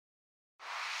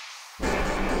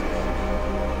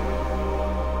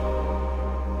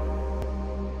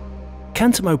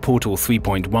Cantemo Portal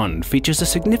 3.1 features a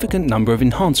significant number of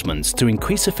enhancements to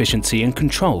increase efficiency and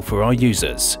control for our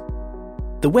users.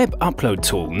 The Web Upload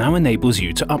tool now enables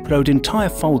you to upload entire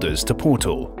folders to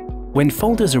Portal. When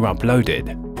folders are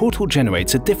uploaded, Portal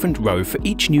generates a different row for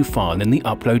each new file in the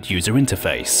Upload user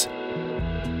interface.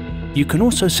 You can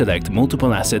also select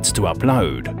multiple assets to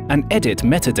upload and edit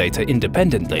metadata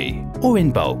independently or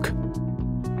in bulk.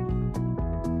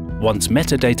 Once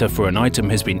metadata for an item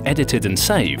has been edited and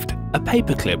saved, a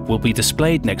paperclip will be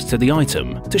displayed next to the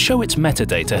item to show its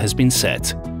metadata has been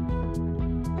set.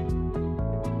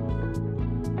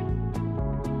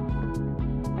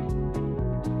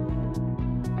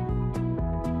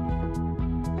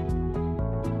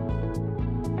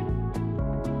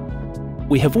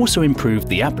 We have also improved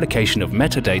the application of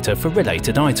metadata for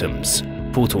related items.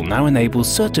 Portal now enables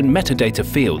certain metadata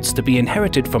fields to be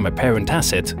inherited from a parent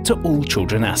asset to all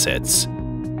children assets.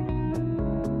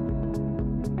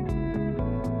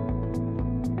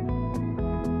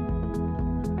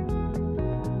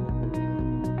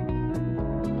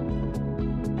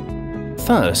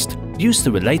 First, use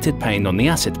the Related pane on the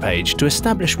asset page to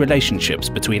establish relationships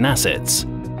between assets.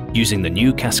 Using the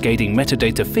new cascading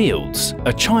metadata fields,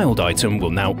 a child item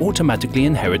will now automatically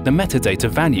inherit the metadata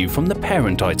value from the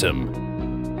parent item.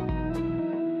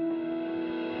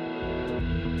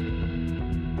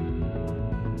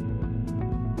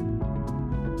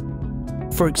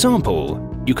 For example,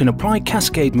 you can apply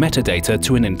cascade metadata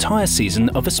to an entire season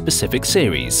of a specific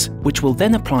series, which will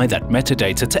then apply that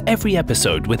metadata to every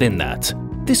episode within that.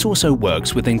 This also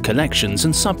works within collections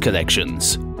and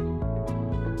sub-collections.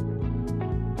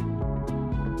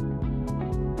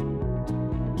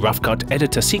 Rough cut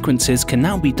editor sequences can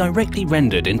now be directly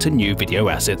rendered into new video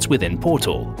assets within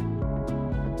Portal.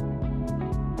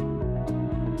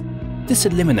 This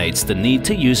eliminates the need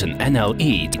to use an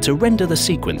NLE to render the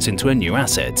sequence into a new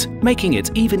asset, making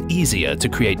it even easier to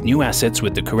create new assets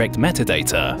with the correct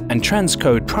metadata and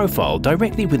transcode profile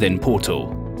directly within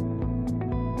Portal.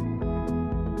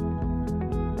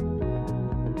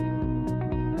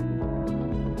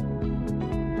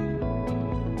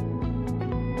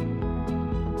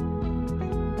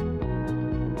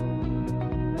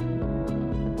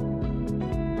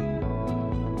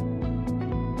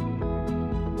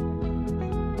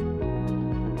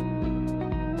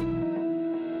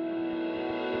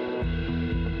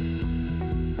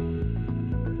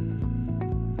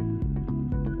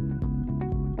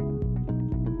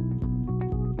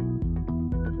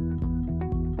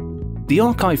 The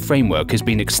archive framework has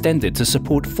been extended to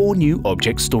support 4 new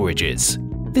object storages.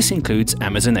 This includes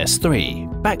Amazon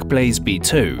S3, Backblaze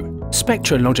B2,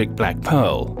 Spectra Logic Black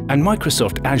Pearl, and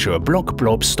Microsoft Azure Block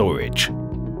Blob storage.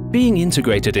 Being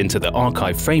integrated into the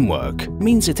archive framework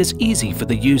means it is easy for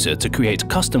the user to create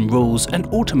custom rules and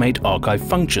automate archive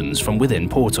functions from within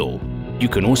Portal. You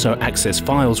can also access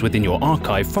files within your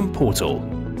archive from Portal.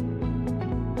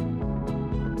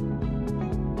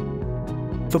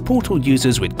 For Portal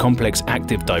users with complex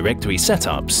Active Directory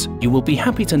setups, you will be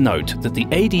happy to note that the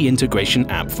AD integration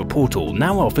app for Portal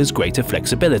now offers greater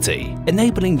flexibility,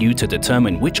 enabling you to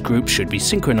determine which groups should be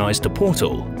synchronized to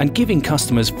Portal and giving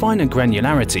customers finer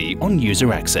granularity on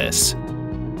user access.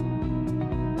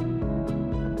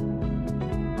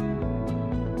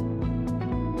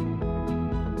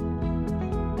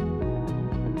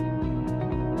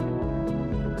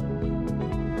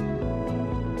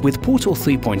 With Portal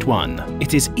 3.1,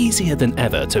 it is easier than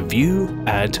ever to view,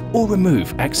 add, or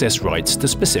remove access rights to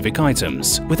specific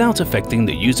items without affecting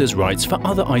the user's rights for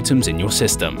other items in your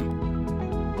system.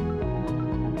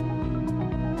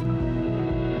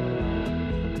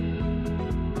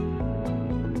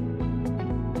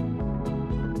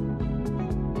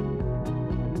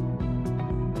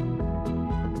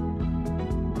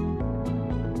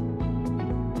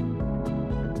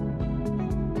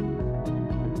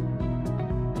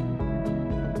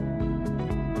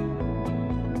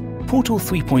 Portal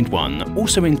 3.1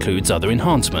 also includes other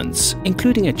enhancements,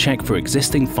 including a check for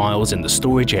existing files in the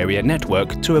storage area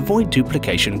network to avoid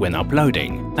duplication when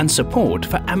uploading, and support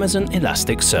for Amazon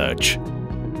Elasticsearch.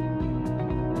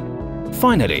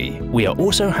 Finally, we are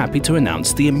also happy to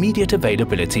announce the immediate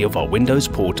availability of our Windows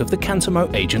port of the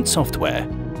Cantemo Agent software.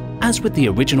 As with the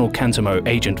original Cantemo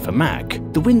Agent for Mac,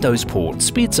 the Windows port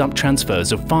speeds up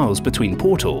transfers of files between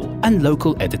Portal and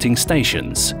local editing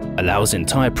stations, allows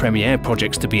entire Premiere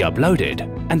projects to be uploaded,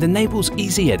 and enables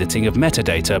easy editing of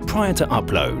metadata prior to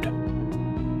upload.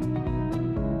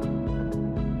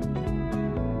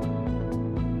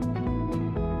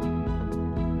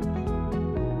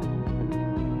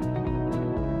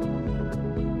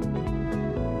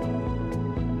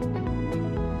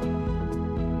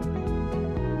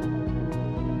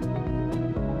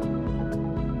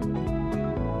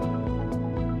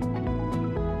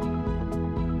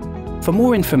 For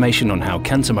more information on how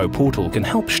Cantemo Portal can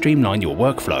help streamline your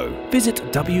workflow, visit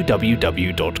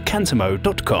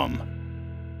www.cantemo.com.